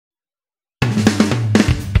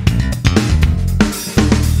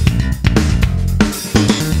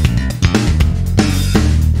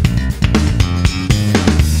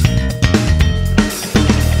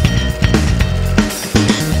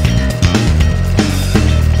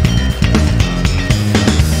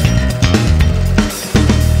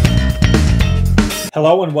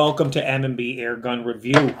Hello and welcome to M&B Airgun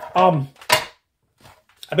Review. I've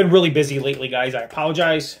been really busy lately, guys. I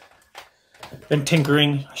apologize. Been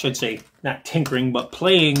tinkering, I should say, not tinkering, but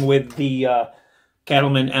playing with the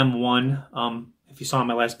Cattleman M1. If you saw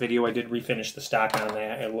my last video, I did refinish the stock on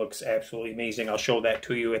that. It looks absolutely amazing. I'll show that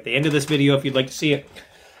to you at the end of this video if you'd like to see it.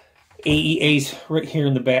 AEA's right here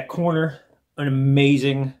in the back corner. An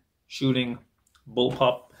amazing shooting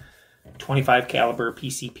bullpup 25 caliber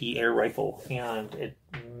PCP air rifle, and it's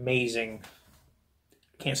amazing.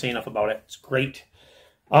 Can't say enough about it. It's great.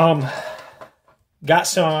 Got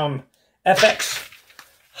some FX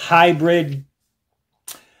hybrid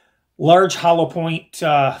large hollow point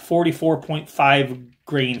 44.5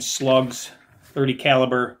 grain slugs, 30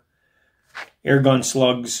 caliber air gun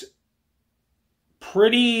slugs.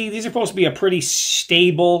 These are supposed to be a pretty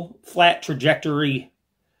stable flat trajectory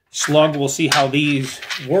slug. We'll see how these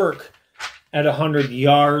work at 100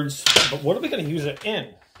 yards. But what are we going to use it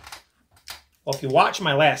in? Well, if you watch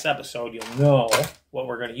my last episode, you'll know what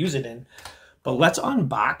we're going to use it in. But let's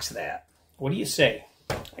unbox that. What do you say?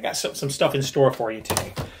 I got some stuff in store for you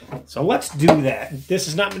today. So let's do that. This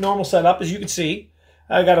is not the normal setup, as you can see.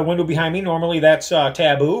 I got a window behind me. Normally that's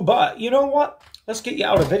taboo. But you know what? Let's get you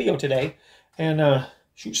out a video today and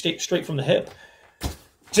shoot straight from the hip.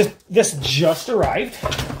 This just arrived.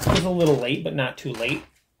 It was a little late, but not too late.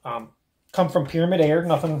 Come from Pyramid Air.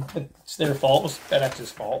 Nothing that's their fault. It was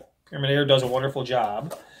FedEx's fault. Pyramid Air does a wonderful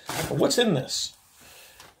job. But what's in this?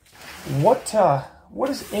 What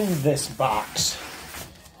is in this box?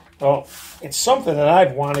 Well, it's something that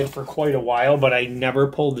I've wanted for quite a while, but I never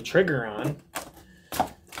pulled the trigger on.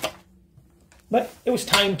 But it was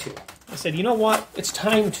time to. I said, you know what? It's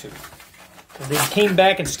time to. They came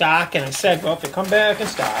back in stock, and I said, well, if they come back in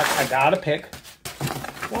stock, I gotta pick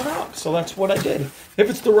one up. So that's what I did. If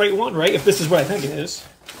it's the right one, right? If this is what I think it is.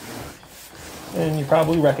 And you're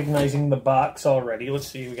probably recognizing the box already. Let's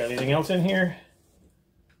see, we got anything else in here?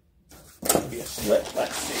 Maybe a slip.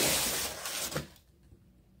 Let's see.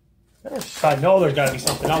 I know there's got to be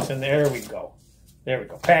something else in there. There we go. There we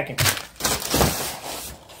go. Packing.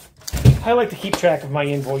 I like to keep track of my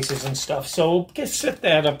invoices and stuff, so just set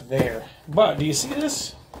that up there. But do you see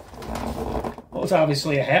this? Well, it's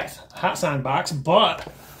obviously a HATSAN box, but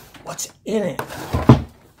what's in it?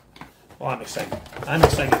 Well, I'm excited. I'm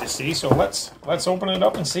excited to see. So let's open it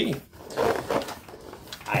up and see.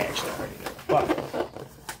 I actually already know, but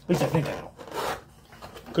at least I think I know.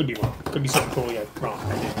 Could be wrong. Could be something totally wrong.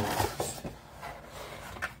 I didn't.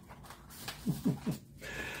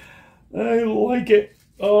 I like it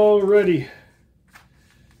already.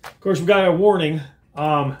 Of course, we've got a warning.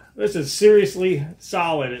 This is seriously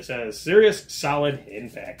solid. It says serious, solid, in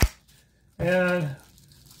fact. And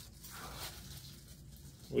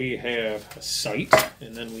we have a sight,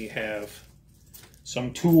 and then we have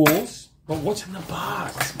some tools. But what's in the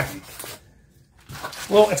box, Mike?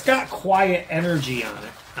 Well, it's got quiet energy on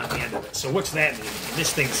it, on the end of it. So what's that mean?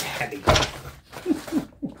 This thing's heavy.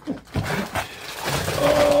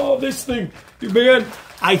 Oh, this thing, man.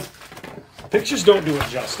 Pictures don't do it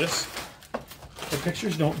justice. The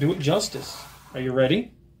pictures don't do it justice. Are you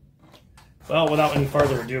ready? Well, without any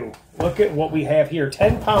further ado, look at what we have here.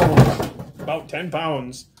 10 pounds. About 10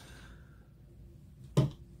 pounds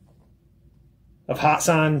of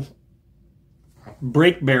HATSAN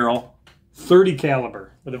brake barrel, 30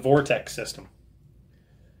 caliber with a vortex system.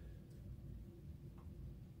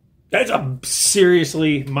 That's a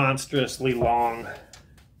seriously monstrously long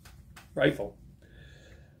rifle.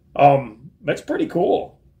 That's pretty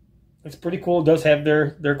cool. It's pretty cool. It does have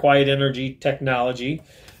their quiet energy technology.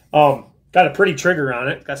 Got a pretty trigger on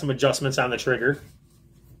it. Got some adjustments on the trigger.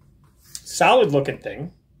 Solid looking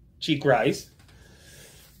thing. Cheek rise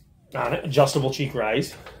on it. Adjustable cheek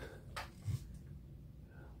rise.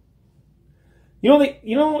 You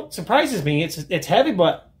know what surprises me? It's heavy,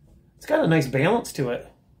 but it's got a nice balance to it.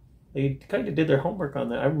 They kind of did their homework on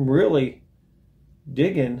that. I'm really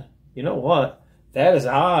digging. You know what? That is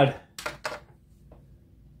odd.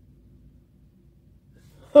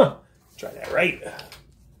 Huh. Try that right.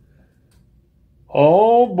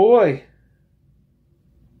 Oh boy.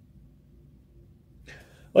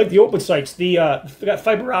 Like the open sights. They got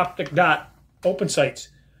fiber optic dot open sights.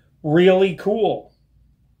 Really cool.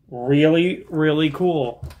 Really, really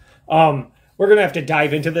cool. We're gonna have to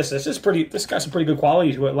dive into this. This got some pretty good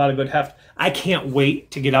quality to it, a lot of good heft. I can't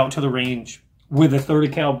wait to get out to the range with a 30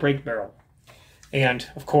 cal brake barrel. And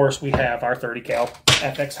of course we have our 30 cal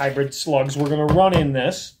FX hybrid slugs. We're gonna run in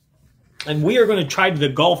this, and we are gonna try the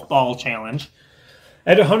golf ball challenge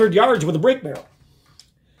at 100 yards with a brake barrel.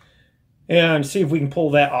 And see if we can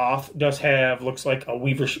pull that off. It does have, looks like a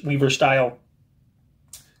Weaver style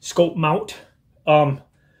scope mount.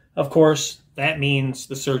 Of course, that means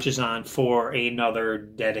the search is on for another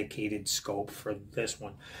dedicated scope for this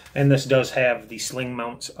one. And this does have the sling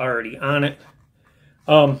mounts already on it.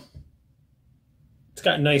 It's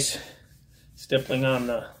got nice stippling on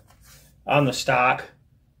the stock.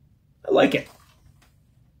 I like it.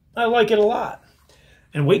 I like it a lot.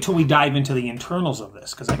 And wait till we dive into the internals of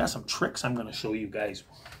this, because I got some tricks I'm going to show you guys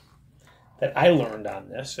that I learned on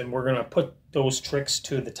this, and we're going to put those tricks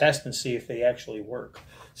to the test and see if they actually work.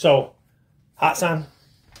 So, HATSAN,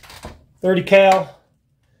 30 cal,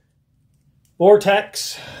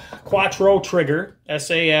 Vortex, Quattro trigger,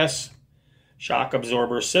 SAS, shock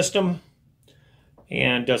absorber system,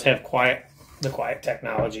 and does have the quiet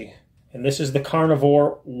technology. And this is the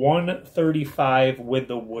Carnivore 135 with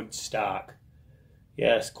the wood stock.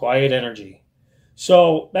 Yes, quiet energy.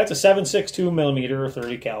 So that's a 7.62 millimeter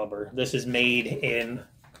 30 caliber. This is made in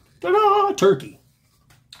Turkey.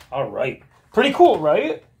 All right, pretty cool,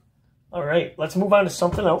 right? All right, let's move on to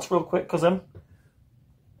something else real quick because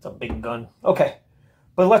it's a big gun. Okay,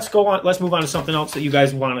 but let's move on to something else that you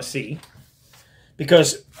guys want to see,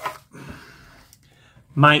 because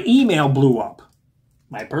my email blew up.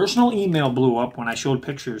 My personal email blew up when I showed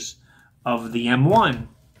pictures of the M1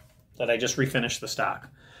 that I just refinished the stock.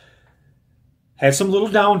 Had some little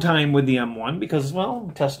downtime with the M1 because, well,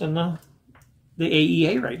 I'm testing the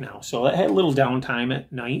AEA right now. So I had a little downtime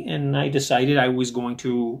at night, and I decided I was going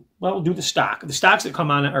to, well, do the stock. The stocks that come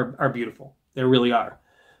on it are beautiful. They really are.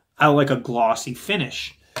 I like a glossy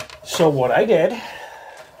finish. So what I did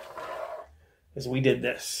is we did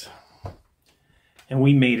this. And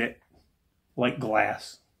we made it like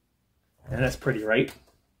glass. And that's pretty, right?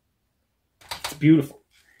 It's beautiful.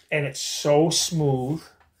 And it's so smooth,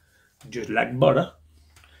 just like butter.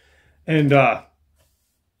 And I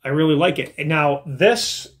really like it. And now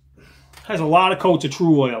this has a lot of coats of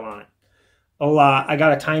True Oil on it. A lot. I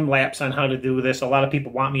got a time lapse on how to do this. A lot of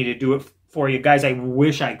people want me to do it for you. Guys, I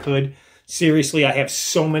wish I could. Seriously, I have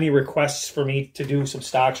so many requests for me to do some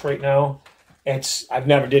stocks right now. I've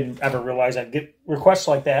never ever realize I'd get requests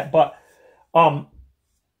like that. But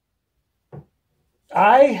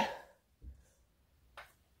I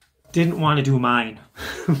didn't want to do mine.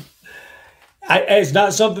 It's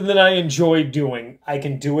not something that I enjoy doing. I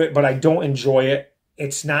can do it, but I don't enjoy it.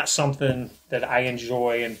 It's not something that I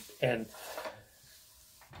enjoy. And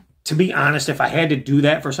to be honest, if I had to do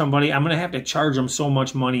that for somebody, I'm going to have to charge them so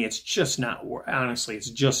much money. It's just not, honestly, it's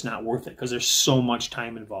just not worth it because there's so much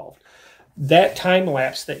time involved. That time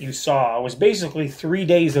lapse that you saw was basically 3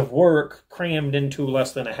 days of work crammed into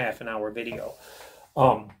less than a half-an-hour video.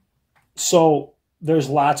 So there's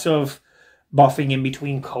lots of buffing in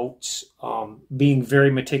between coats, being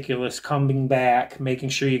very meticulous, coming back, making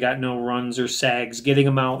sure you got no runs or sags, getting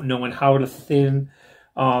them out, knowing how to thin,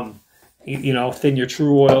 thin your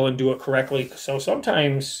True Oil and do it correctly. So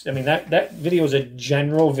sometimes, I mean, that video is a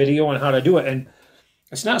general video on how to do it, and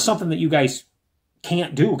it's not something that you guys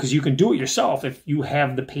can't do, because you can do it yourself if you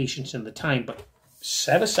have the patience and the time. But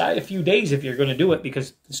set aside a few days if you're going to do it,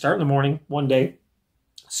 because start in the morning one day,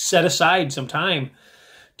 set aside some time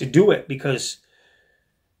to do it, because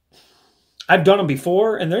I've done them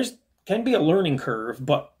before, and can be a learning curve,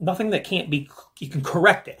 but nothing that can't be, you can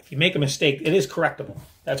correct it. If you make a mistake, it is correctable.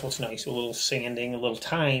 That's what's nice. A little sanding, a little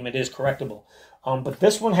time, it is correctable. But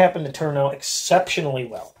this one happened to turn out exceptionally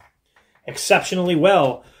well. Exceptionally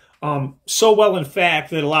well. So well, in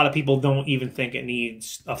fact, that a lot of people don't even think it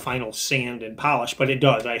needs a final sand and polish, but it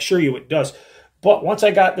does. I assure you it does. But once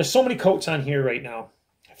there's so many coats on here right now.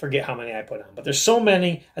 I forget how many I put on, but there's so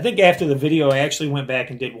many. I think after the video, I actually went back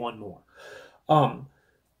and did one more.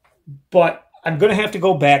 But I'm going to have to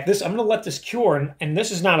go back. I'm going to let this cure, and this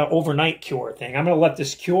is not an overnight cure thing. I'm going to let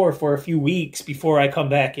this cure for a few weeks before I come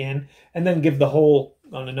back in, and then give the whole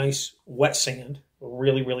on a nice wet sand, a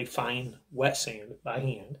really, really fine wet sand by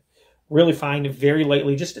hand. Really fine and very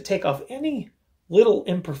lightly, just to take off any little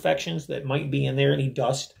imperfections that might be in there, any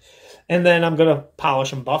dust. And then I'm going to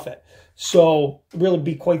polish and buff it. So really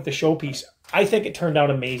be quite the showpiece. I think it turned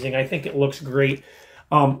out amazing. I think it looks great.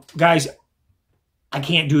 Guys, I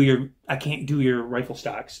can't do your rifle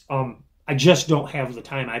stocks. I just don't have the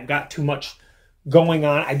time. I've got too much going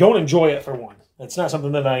on. I don't enjoy it, for one. It's not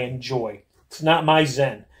something that I enjoy. It's not my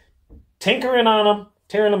zen. Tinkering on them,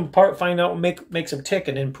 tearing them apart, find out, make some tick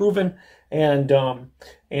and improving, and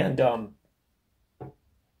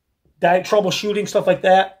troubleshooting, stuff like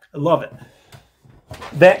that. I love it.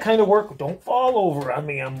 That kind of work, don't fall over on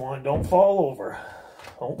me, M1. Don't fall over.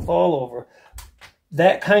 Don't fall over.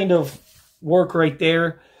 That kind of work right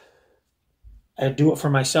there, I do it for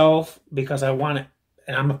myself because I want it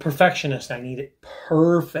and I'm a perfectionist. I need it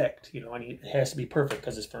perfect. You know, it has to be perfect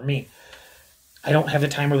because it's for me. I don't have the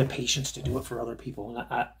time or the patience to do it for other people.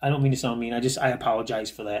 And I don't mean to sound mean. I apologize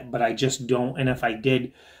for that, but I just don't. And if I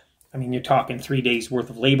did, I mean, you're talking 3 days worth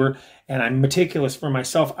of labor, and I'm meticulous for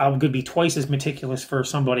myself. I would be twice as meticulous for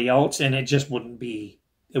somebody else, and it just wouldn't be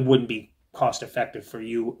cost effective for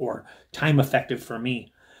you or time effective for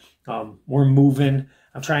me. We're moving.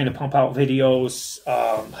 I'm trying to pump out videos.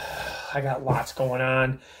 I got lots going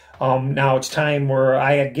on. Now it's time where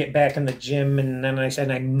I get back in the gym, and then I said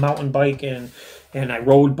I mountain bike and I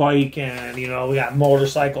road bike, and you know, we got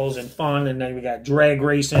motorcycles and fun, and then we got drag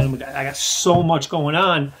racing. I got so much going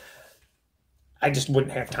on. I just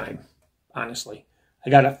wouldn't have time, honestly. I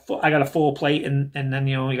got a full plate, and then,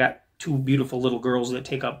 you know, we got 2 beautiful little girls that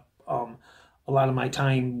take up a lot of my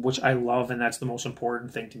time, which I love, and that's the most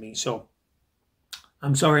important thing to me. So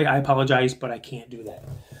I'm sorry, I apologize, but I can't do that.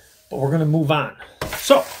 But we're going to move on.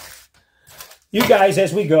 So you guys,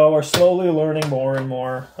 as we go, are slowly learning more and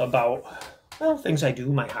more about, well, things I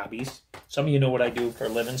do, my hobbies. Some of you know what I do for a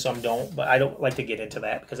living, some don't, but I don't like to get into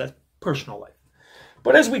that because that's personal life.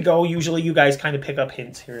 But as we go, usually you guys kind of pick up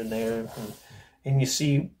hints here and there, and you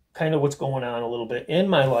see kind of what's going on a little bit in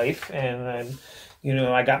my life. And you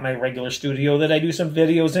know, I got my regular studio that I do some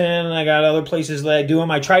videos in, and I got other places that I do them.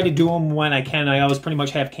 I try to do them when I can. I always pretty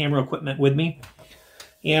much have camera equipment with me.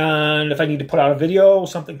 And if I need to put out a video,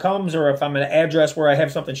 something comes, or if I'm at an address where I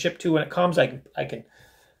have something shipped to and it comes, I can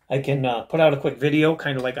put out a quick video,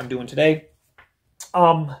 kind of like I'm doing today.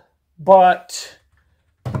 But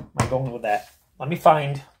where am I going with that? Let me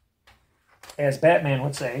find, as Batman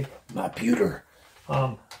would say, my pewter.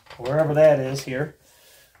 Wherever that is here.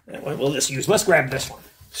 We'll just use, let's grab this one.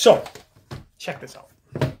 So, check this out.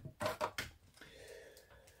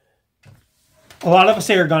 A lot of us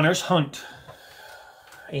air gunners hunt,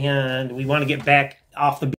 and we want to get back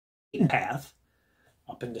off the beaten path,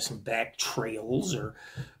 up into some back trails or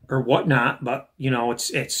whatnot. But you know,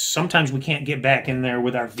 it's sometimes we can't get back in there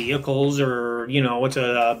with our vehicles, or you know, it's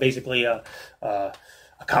basically a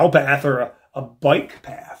cow path or a bike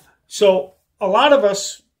path. So a lot of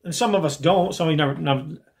us, and some of us don't. Some of you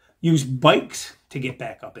never use bikes to get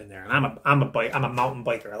back up in there. And I'm a mountain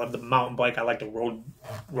biker. I love the mountain bike. I like the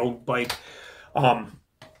road bike.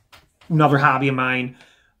 Another hobby of mine.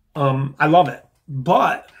 I love it.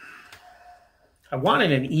 But I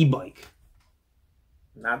wanted an e-bike.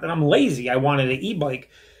 Not that I'm lazy. I wanted an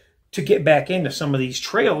e-bike to get back into some of these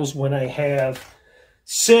trails when I have,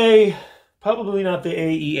 say, probably not the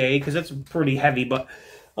AEA, because that's pretty heavy, but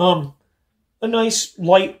a nice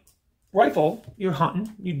light rifle. You're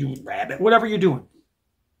hunting, you do rabbit, whatever you're doing.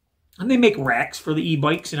 And they make racks for the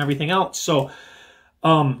e-bikes and everything else. So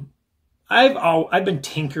I've been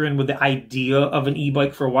tinkering with the idea of an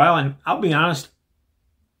e-bike for a while, and I'll be honest,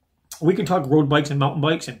 we can talk road bikes and mountain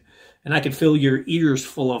bikes, and I can fill your ears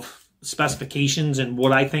full of specifications and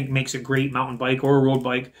what I think makes a great mountain bike or a road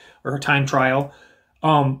bike or a time trial.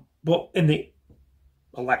 But in the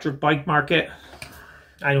electric bike market,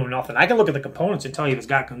 I know nothing. I can look at the components and tell you if it's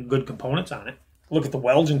got good components on it. Look at the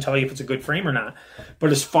welds and tell you if it's a good frame or not.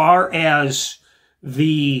 But as far as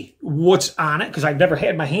what's on it, because I've never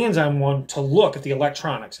had my hands on one to look at the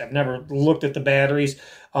electronics. I've never looked at the batteries.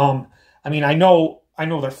 I mean, I know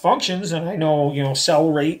their functions, and I know, you know,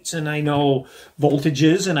 cell rates, and I know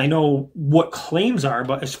voltages, and I know what claims are.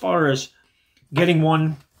 But as far as getting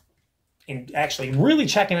one and actually really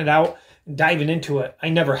checking it out and diving into it, I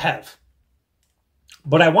never have.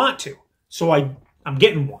 But I want to, so I'm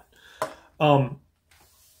getting one.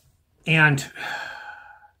 And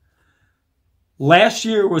last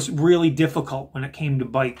year was really difficult when it came to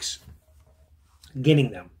bikes, getting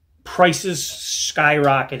them. Prices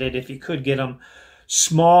skyrocketed if you could get them.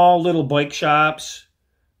 Small little bike shops,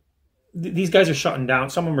 these guys are shutting down.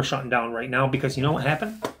 Some of them are shutting down right now because you know what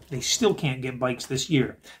happened? They still can't get bikes this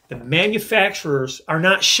year. The manufacturers are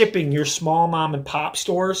not shipping your small mom and pop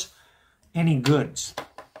stores any goods.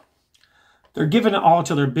 They're giving it all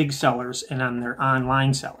to their big sellers and on their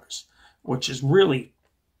online sellers, which is really,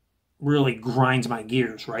 really grinds my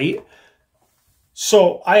gears, right?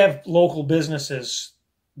 So I have local businesses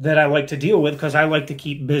that I like to deal with because I like to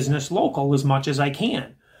keep business local as much as I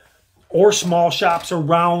can. Or small shops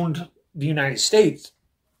around the United States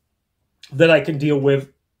that I can deal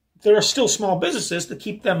with. There are still small businesses to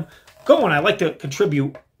keep them going. I like to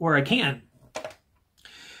contribute where I can.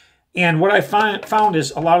 And what I found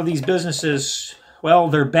is a lot of these businesses, well,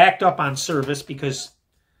 they're backed up on service because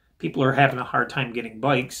people are having a hard time getting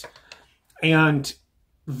bikes. And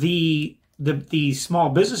the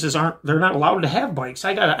small businesses they're not allowed to have bikes.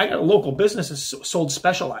 I got a local business that's sold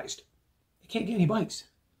Specialized. They can't get any bikes.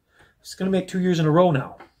 It's going to make 2 years in a row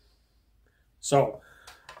now. So,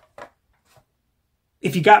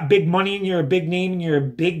 if you got big money and you're a big name and you're a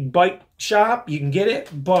big bike shop, you can get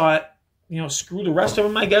it. But, you know, screw the rest of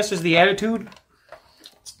them, I guess, is the attitude.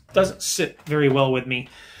 It doesn't sit very well with me.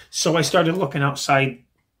 So I started looking outside.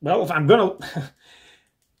 Well, if I'm going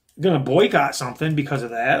to boycott something because of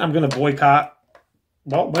that, I'm going to boycott,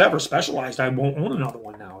 well, whatever, Specialized. I won't own another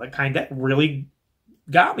one now. That kind of really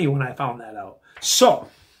got me when I found that out. So,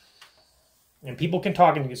 and people can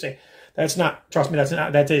talk and you can say, that's not, trust me,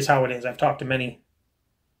 that is how it is. I've talked to many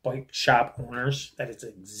bike shop owners that it's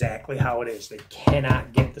exactly how it is. They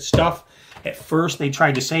cannot get the stuff. At first, they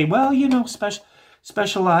tried to say, well, you know,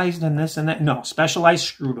 Specialized and this and that. No, Specialized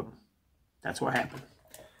screwed them. That's what happened.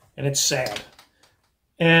 And it's sad.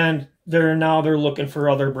 And they're looking for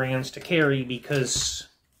other brands to carry because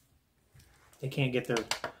they can't get their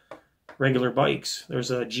regular bikes.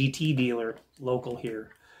 There's a GT dealer local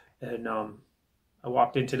here. And I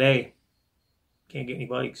walked in today. Can't get any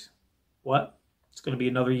bikes. What? It's going to be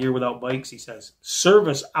another year without bikes, he says.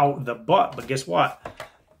 Service out the butt. But guess what?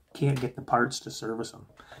 Can't get the parts to service them.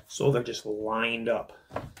 So they're just lined up.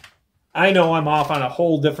 I know I'm off on a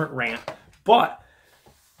whole different rant. But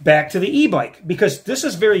back to the e-bike. Because this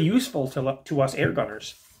is very useful to us air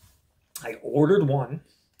gunners. I ordered one.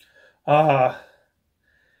 I'm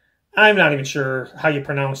not even sure how you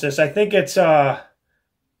pronounce this. I think it's Eunorau.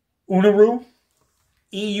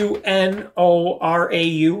 E-U-N-O-R-A-U.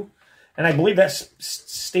 And I believe that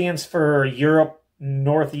stands for Europe,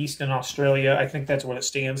 Northeast, and Australia. I think that's what it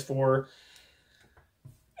stands for.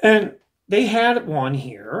 And they had one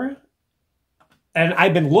here. And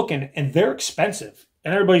I've been looking, and they're expensive.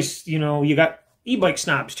 And everybody's, you know, you got e-bike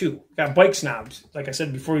snobs, too. You got bike snobs. Like I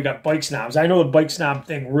said before, you got bike snobs. I know the bike snob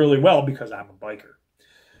thing really well because I'm a biker.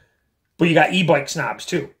 But you got e-bike snobs,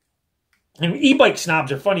 too. And e-bike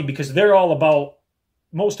snobs are funny because they're all about,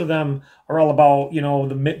 most of them are all about, you know,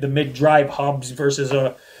 the mid-drive hubs versus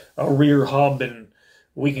a rear hub. And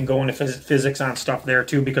we can go into physics on stuff there,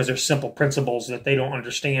 too, because there's simple principles that they don't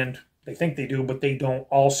understand. They think they do, but they don't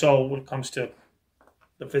also when it comes to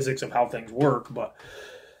the physics of how things work. But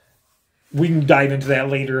we can dive into that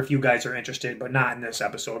later if you guys are interested, but not in this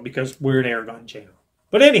episode because we're an air gun channel.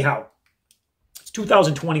 But anyhow, it's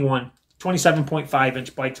 2021,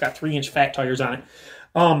 27.5-inch bike. It's got 3-inch fat tires on it.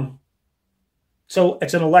 So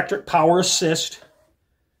it's an electric power assist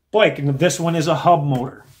bike, and this one is a hub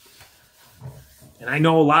motor. And I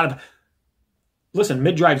know a lot of, listen,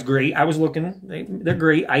 mid-drive's great. I was looking, they're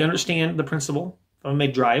great. I understand the principle of a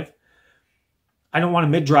mid-drive. I don't want a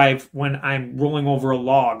mid-drive when I'm rolling over a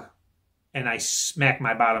log and I smack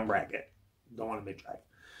my bottom bracket. Don't want a mid-drive.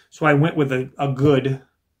 So I went with a good,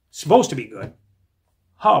 supposed to be good,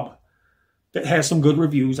 hub that has some good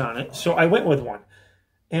reviews on it. So I went with one.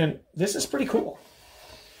 And this is pretty cool.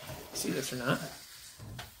 See this or not?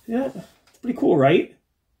 Yeah, it's pretty cool, right?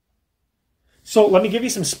 So let me give you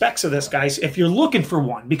some specs of this, guys, if you're looking for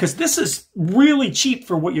one, because this is really cheap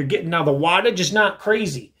for what you're getting. Now, the wattage is not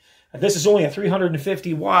crazy. This is only a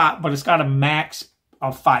 350 watt, but it's got a max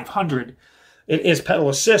of 500. It is pedal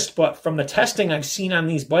assist, but from the testing I've seen on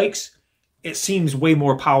these bikes, it seems way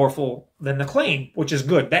more powerful than the claim, which is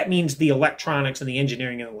good. That means the electronics and the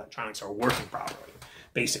engineering and electronics are working properly,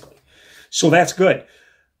 basically. So that's good.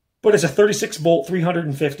 But it's a 36 volt,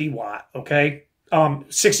 350 watt, okay?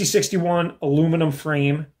 6061 aluminum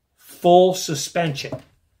frame, full suspension.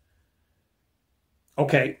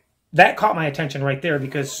 Okay, that caught my attention right there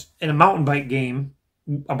because in a mountain bike game,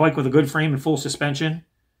 a bike with a good frame and full suspension,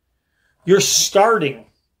 you're starting,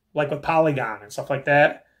 like with Polygon and stuff like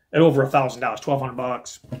that, at over $1,000,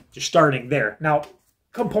 $1,200. You're starting there. Now,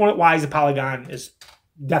 component-wise, the Polygon is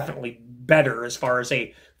definitely better as far as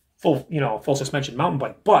a full suspension mountain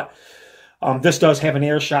bike. But this does have an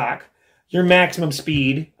air shock. Your maximum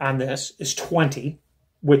speed on this is 20,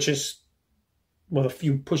 which is, with a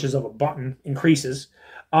few pushes of a button, increases.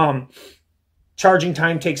 Charging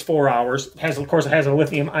time takes 4 hours. Of course, it has a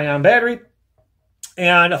lithium-ion battery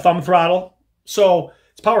and a thumb throttle. So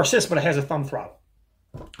it's power assist, but it has a thumb throttle.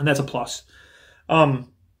 And that's a plus.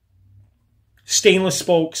 Stainless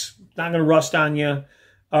spokes, not going to rust on you.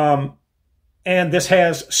 And this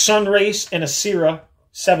has Sunrace and a Sierra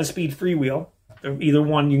 7-speed freewheel. Either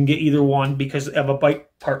one, you can get either one because of a bike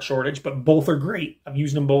part shortage, but both are great. I've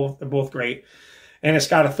used them both. They're both great. And it's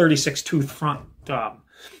got a 36-tooth front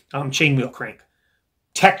chainwheel crank.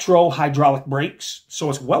 Tektro hydraulic brakes, so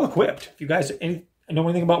it's well equipped. If you guys know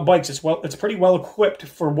anything about bikes, it's pretty well equipped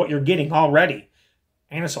for what you're getting already.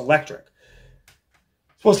 And it's electric.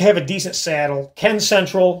 It's supposed to have a decent saddle. Ken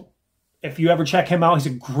Central, if you ever check him out, he's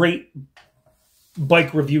a great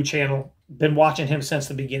bike review channel. Been watching him since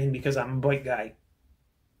the beginning because I'm a bike guy.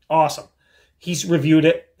 Awesome. He's reviewed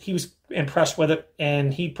it. He was impressed with it.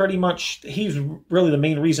 And he's really the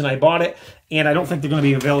main reason I bought it. And I don't think they're going to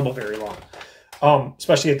be available very long.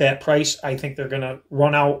 Especially at that price. I think they're going to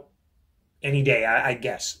run out any day, I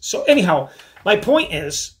guess. So anyhow, my point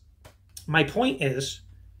is,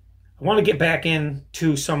 I want to get back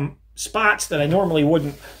into some spots that I normally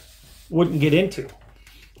wouldn't get into.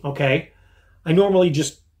 Okay? I normally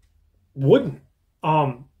just wouldn't.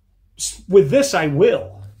 With this, I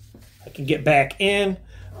will. I can get back in.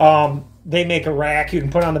 They make a rack you can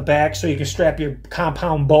put on the back so you can strap your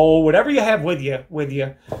compound bow, whatever you have with you,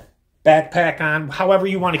 backpack on, however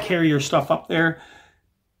you want to carry your stuff up there.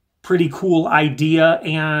 Pretty cool idea,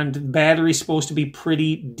 and the battery's supposed to be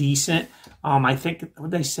pretty decent. I think,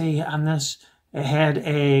 what did they say on this? It had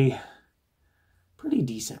a pretty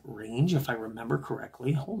decent range, if I remember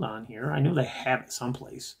correctly. Hold on here. I know they have it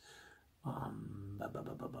someplace.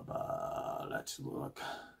 Let's look.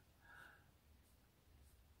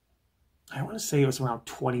 I want to say it was around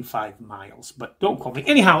 25 miles, but don't quote me.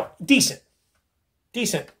 Anyhow, decent.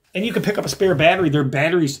 Decent. And you can pick up a spare battery. Their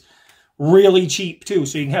battery's really cheap, too,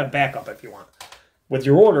 so you can have backup if you want. With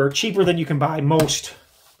your order, cheaper than you can buy most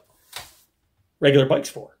regular bikes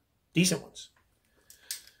for. Decent ones.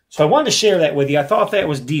 So I wanted to share that with you. I thought that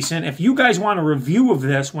was decent. If you guys want a review of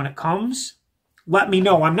this when it comes, let me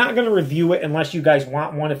know. I'm not going to review it unless you guys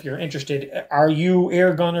want one if you're interested. Are you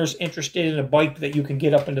air gunners interested in a bike that you can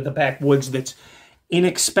get up into the backwoods that's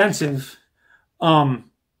inexpensive and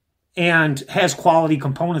has quality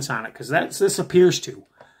components on it? Because this appears to.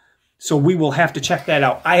 So we will have to check that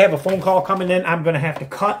out. I have a phone call coming in. I'm going to have to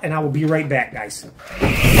cut, and I will be right back, guys.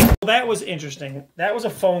 Well, that was interesting. That was a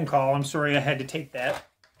phone call. I'm sorry I had to take that.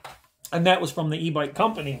 And that was from the e-bike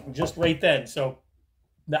company just right then. So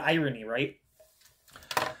the irony, right?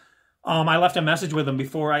 I left a message with them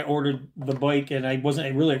before I ordered the bike, and I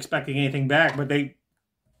wasn't really expecting anything back, but they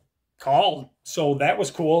called. So that was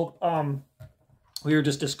cool. We were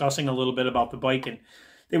just discussing a little bit about the bike, and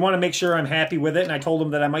they want to make sure I'm happy with it, and I told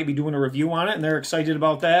them that I might be doing a review on it, and they're excited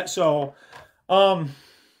about that. So,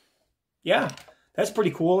 yeah, that's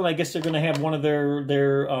pretty cool. And I guess they're going to have one of their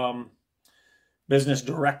business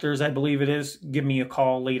directors, I believe it is, give me a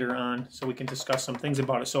call later on so we can discuss some things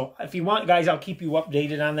about it. So if you want, guys, I'll keep you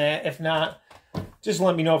updated on that. If not, just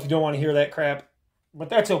let me know if you don't want to hear that crap. But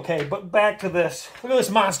that's okay. But back to this. Look at this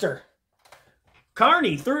monster.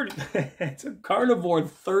 Carney 30. It's a Carnivore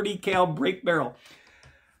 30 cal brake barrel.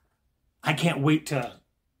 I can't wait to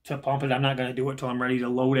pump it. I'm not going to do it till I'm ready to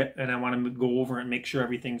load it, and I want to go over and make sure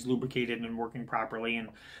everything's lubricated and working properly. And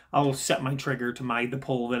I'll set my trigger to the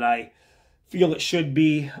pull that I feel it should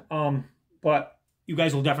be. But you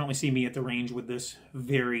guys will definitely see me at the range with this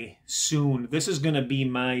very soon. This is going to be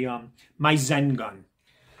my my Zen gun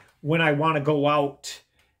when I want to go out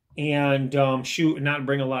and shoot and not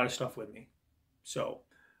bring a lot of stuff with me. So,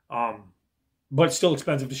 but it's still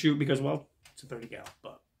expensive to shoot because, well, it's a 30 cal,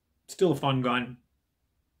 but still a fun gun.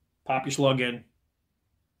 Pop your slug in,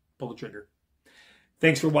 pull the trigger.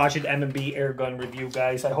 Thanks for watching M&B Air Gun Review,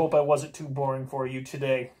 guys. I hope I wasn't too boring for you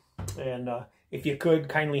today. And if you could,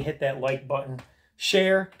 kindly hit that like button,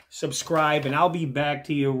 share, subscribe, and I'll be back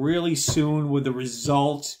to you really soon with the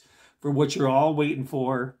results for what you're all waiting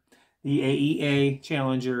for. The AEA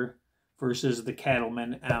Challenger versus the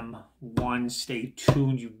Cattleman M1. Stay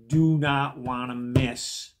tuned. You do not want to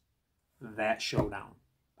miss that showdown.